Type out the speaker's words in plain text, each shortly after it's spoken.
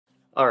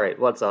Alright,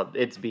 what's up?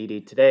 It's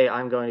BD. Today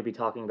I'm going to be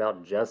talking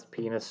about just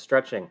penis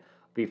stretching.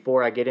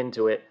 Before I get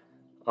into it,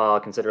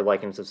 consider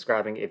liking and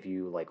subscribing if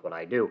you like what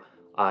I do.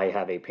 I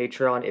have a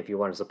Patreon if you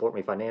want to support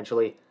me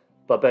financially,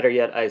 but better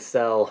yet, I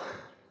sell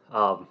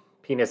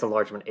penis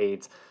enlargement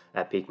aids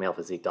at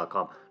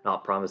peakmalephysique.com.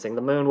 Not promising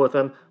the moon with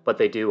them, but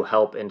they do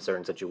help in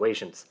certain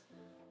situations.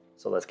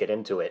 So let's get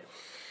into it.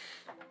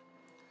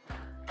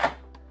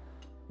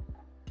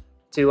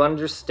 To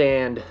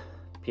understand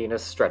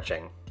penis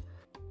stretching,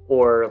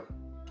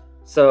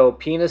 so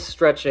penis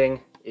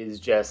stretching is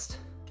just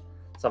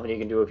something you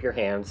can do with your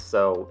hands,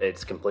 so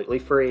it's completely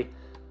free.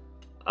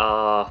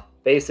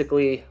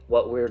 Basically,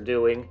 what we're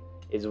doing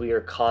is we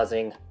are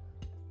causing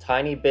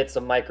tiny bits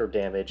of micro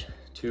damage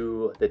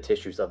to the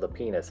tissues of the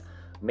penis,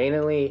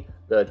 mainly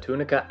the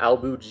tunica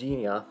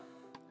albuginea,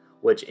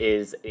 which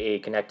is a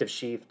connective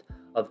sheath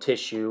of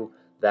tissue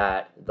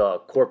that the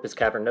corpus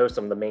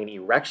cavernosum, the main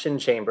erection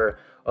chamber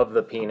of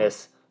the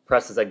penis,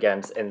 presses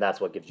against, and that's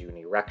what gives you an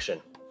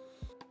erection.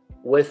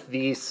 With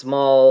these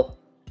small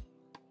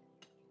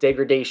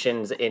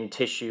degradations in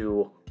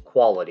tissue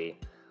quality,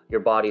 your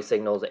body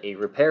signals a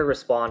repair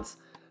response.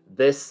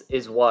 This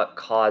is what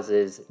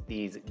causes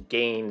these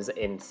gains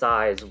in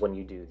size when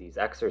you do these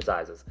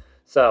exercises.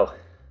 So,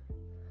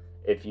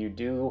 if you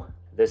do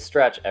this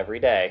stretch every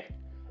day,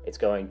 it's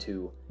going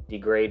to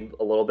degrade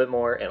a little bit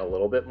more and a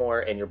little bit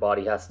more, and your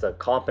body has to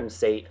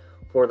compensate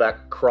for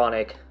that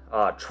chronic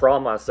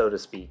trauma, so to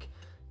speak.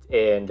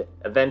 And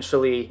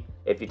eventually,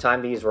 if you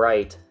time these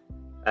right,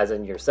 as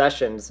in your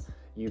sessions,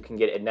 you can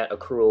get a net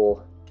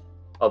accrual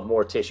of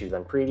more tissue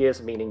than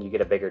previous, meaning you get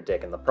a bigger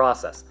dick in the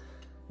process.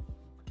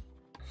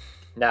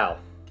 Now,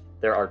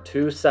 there are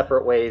two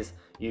separate ways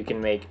you can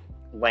make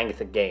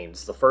length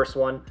gains. The first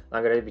one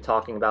I'm going to be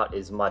talking about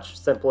is much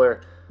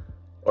simpler,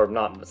 or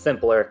not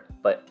simpler,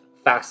 but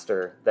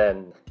faster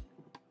than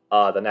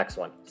the next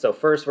one. So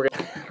first we're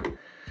going to...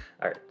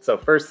 Alright, so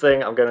first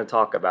thing I'm going to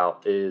talk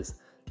about is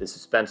the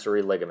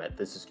suspensory ligament.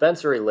 The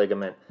suspensory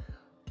ligament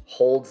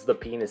holds the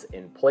penis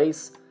in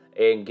place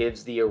and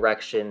gives the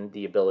erection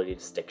the ability to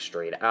stick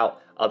straight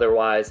out.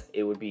 Otherwise,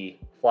 it would be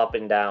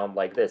flopping down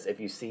like this. If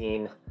you've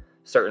seen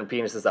certain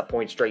penises that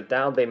point straight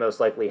down, they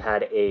most likely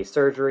had a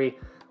surgery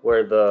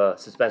where the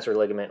suspensory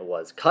ligament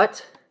was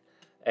cut,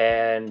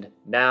 and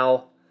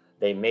now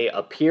they may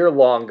appear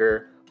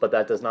longer, but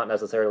that does not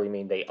necessarily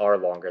mean they are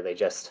longer. They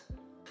just...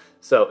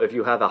 So if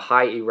you have a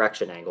high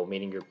erection angle,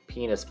 meaning your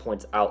penis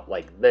points out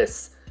like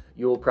this,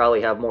 you will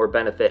probably have more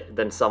benefit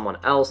than someone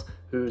else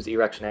whose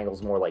erection angle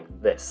is more like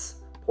this,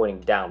 pointing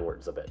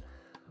downwards a bit.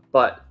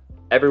 But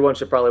everyone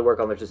should probably work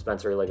on their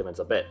suspensory ligaments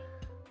a bit.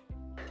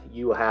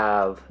 You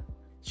have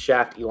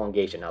shaft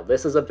elongation. Now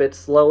this is a bit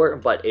slower,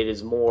 but it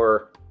is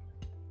more...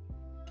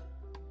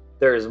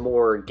 There's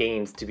more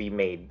gains to be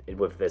made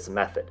with this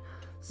method.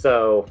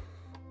 So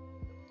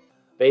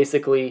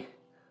basically,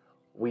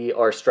 we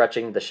are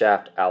stretching the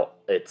shaft out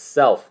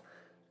itself.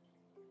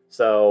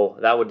 So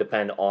that would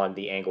depend on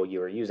the angle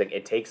you are using.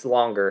 It takes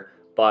longer,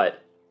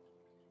 but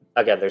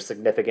again, there's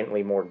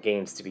significantly more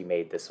gains to be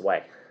made this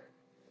way.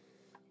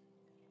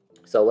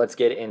 So let's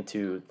get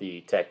into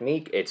the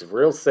technique. It's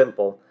real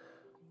simple.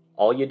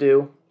 All you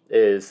do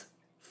is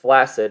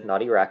flaccid,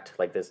 not erect,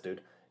 like this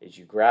dude, is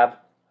you grab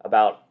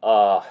about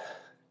a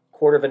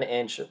quarter of an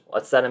inch,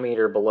 a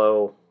centimeter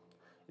below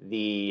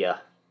the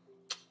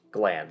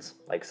glands,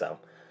 like so.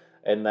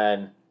 And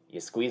then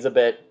you squeeze a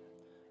bit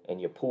and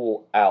you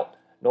pull out.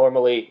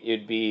 Normally,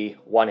 it'd be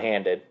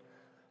one-handed,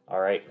 all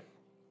right?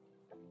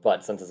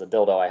 But since it's a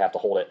dildo, I have to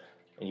hold it.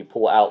 And you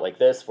pull out like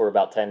this for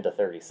about 10 to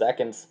 30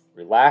 seconds.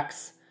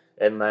 Relax,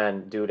 and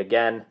then do it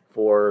again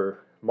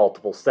for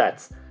multiple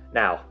sets.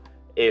 Now,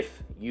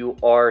 if you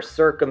are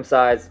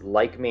circumcised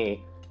like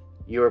me,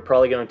 you are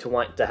probably going to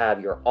want to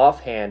have your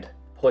offhand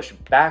push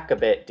back a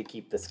bit to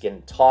keep the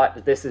skin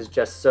taut. This is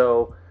just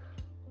so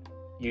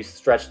you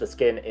stretch the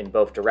skin in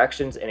both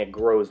directions and it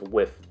grows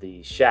with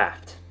the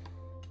shaft.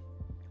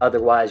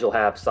 Otherwise, you'll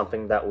have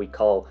something that we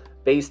call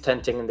base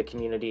tenting in the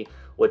community,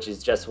 which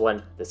is just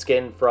when the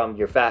skin from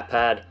your fat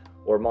pad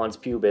or mons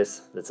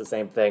pubis, that's the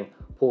same thing,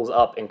 pulls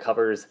up and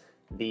covers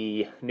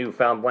the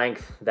newfound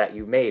length that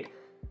you made.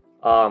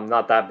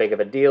 Not that big of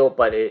a deal,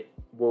 but it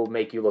will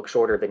make you look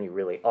shorter than you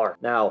really are.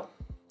 Now,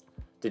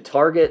 to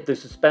target the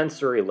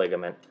suspensory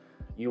ligament,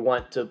 you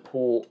want to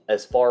pull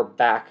as far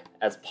back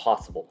as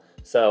possible.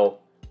 So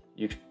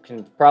you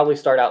can probably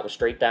start out with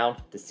straight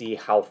down to see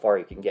how far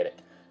you can get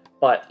it.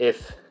 But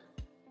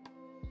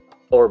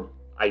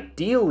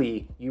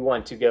ideally, you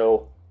want to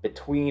go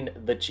between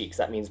the cheeks.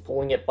 That means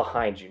pulling it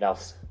behind you. Now,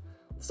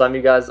 some of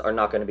you guys are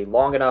not going to be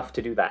long enough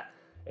to do that,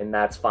 and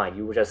that's fine.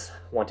 You just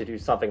want to do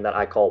something that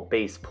I call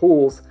base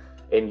pulls,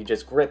 and you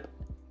just grip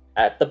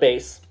at the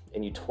base,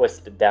 and you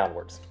twist it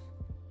downwards.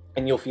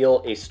 And you'll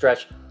feel a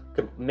stretch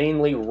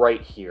mainly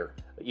right here,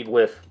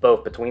 with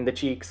both between the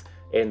cheeks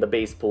and the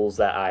base pulls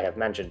that I have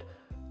mentioned.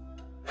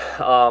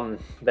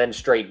 Then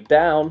straight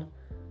down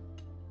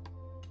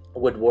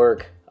would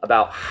work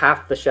about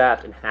half the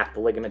shaft and half the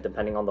ligament,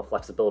 depending on the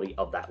flexibility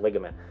of that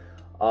ligament.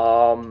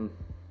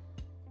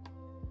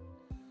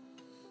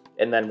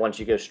 And then once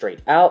you go straight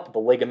out, the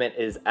ligament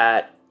is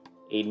at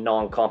a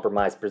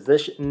non-compromised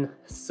position.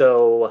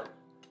 So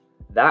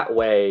that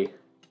way,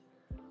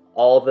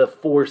 all the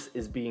force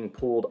is being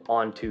pulled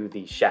onto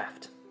the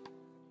shaft.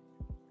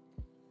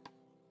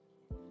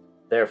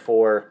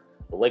 Therefore,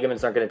 the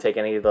ligaments aren't going to take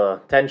any of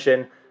the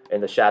tension,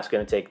 and the shaft's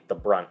going to take the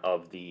brunt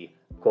of the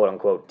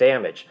quote-unquote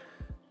damage.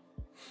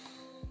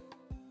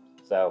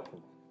 So,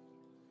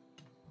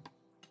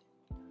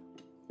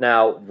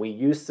 now, we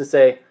used to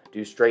say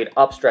do straight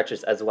up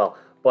stretches as well,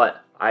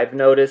 but I've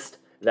noticed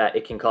that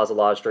it can cause a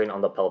lot of strain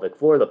on the pelvic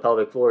floor. The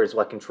pelvic floor is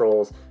what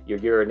controls your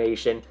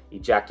urination,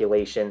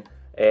 ejaculation,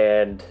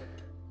 and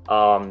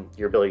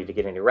your ability to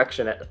get an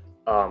erection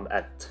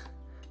at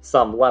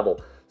some level.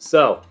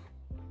 So,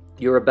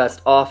 you're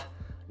best off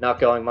not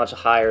going much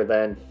higher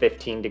than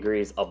 15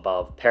 degrees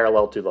above,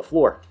 parallel to the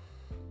floor.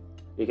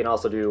 You can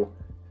also do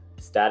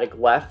static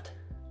left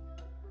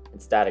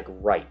and static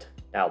right.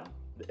 Now,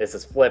 this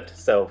is flipped,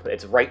 so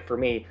it's right for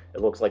me.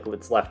 It looks like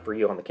it's left for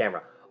you on the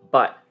camera.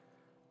 But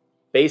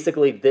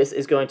basically, this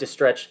is going to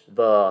stretch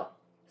the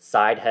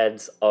side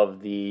heads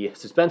of the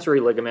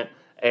suspensory ligament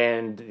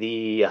and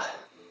the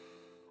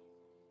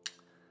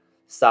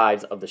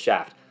sides of the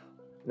shaft.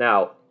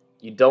 Now,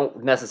 you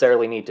don't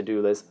necessarily need to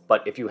do this,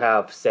 but if you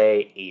have,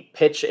 say, a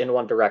pitch in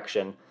one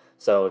direction,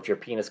 so if your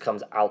penis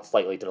comes out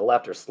slightly to the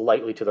left or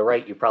slightly to the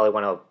right, you probably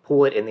want to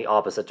pull it in the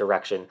opposite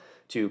direction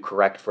to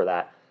correct for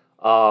that.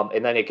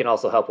 And then it can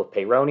also help with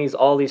peyronie's.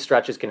 All these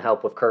stretches can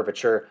help with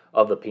curvature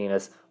of the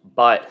penis,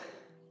 but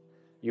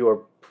you are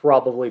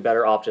probably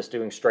better off just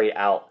doing straight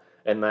out,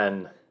 and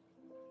then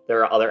there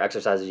are other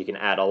exercises you can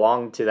add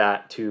along to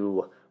that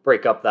to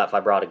break up that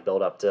fibrotic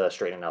buildup to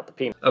straighten out the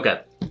penis.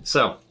 Okay,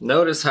 so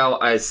notice how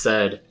I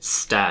said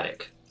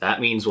static. That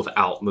means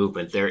without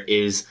movement. There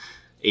is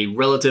a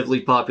relatively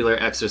popular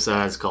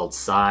exercise called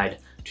side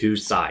to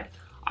side.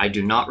 I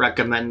do not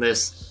recommend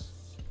this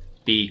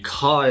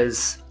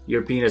because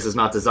your penis is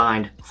not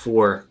designed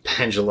for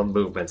pendulum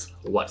movements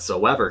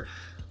whatsoever.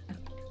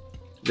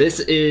 This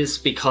is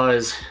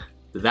because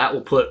that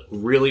will put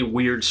really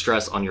weird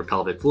stress on your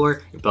pelvic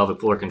floor. Your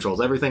pelvic floor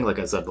controls everything, like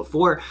I said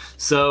before.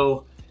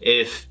 So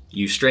if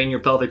you strain your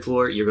pelvic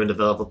floor, you're going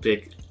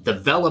to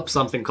develop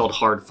something called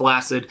hard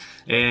flaccid,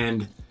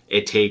 and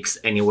it takes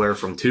anywhere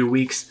from 2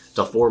 weeks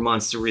to 4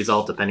 months to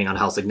resolve, depending on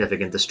how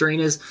significant the strain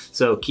is.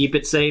 So keep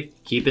it safe,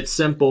 keep it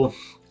simple,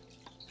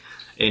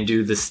 and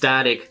do the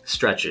static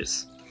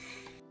stretches.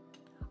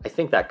 I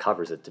think that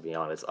covers it, to be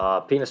honest.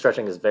 Penis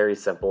stretching is very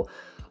simple.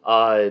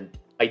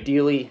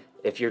 Ideally,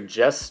 if you're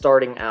just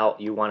starting out,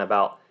 you want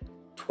about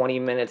 20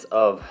 minutes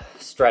of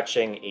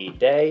stretching a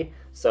day.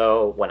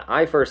 So when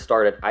I first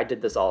started, I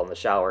did this all in the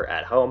shower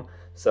at home.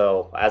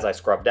 So as I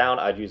scrubbed down,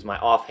 I'd use my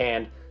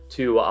offhand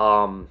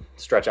to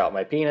stretch out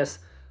my penis.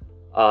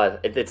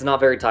 It's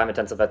not very time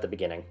intensive at the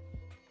beginning,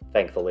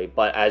 thankfully,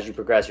 but as you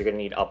progress, you're going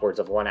to need upwards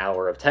of 1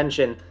 hour of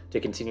tension to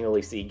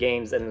continually see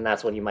gains, and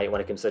that's when you might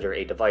want to consider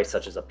a device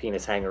such as a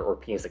penis hanger or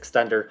penis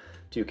extender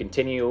to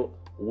continue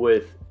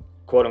with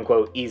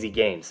quote-unquote easy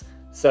gains.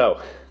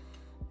 So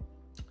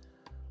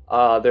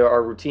there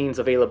are routines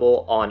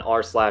available on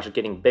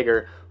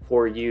r/gettingbigger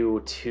for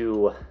you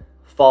to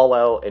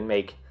follow and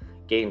make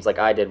gains like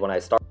I did when I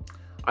started.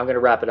 I'm going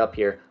to wrap it up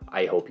here.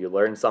 I hope you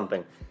learned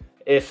something.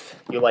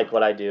 If you like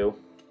what I do,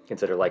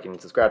 consider liking and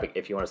subscribing.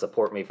 If you want to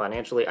support me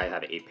financially, I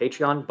have a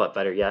Patreon, but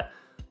better yet,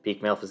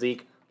 Peak Male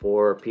Physique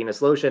for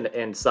penis lotion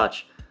and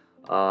such.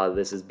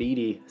 This is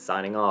BD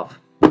signing off.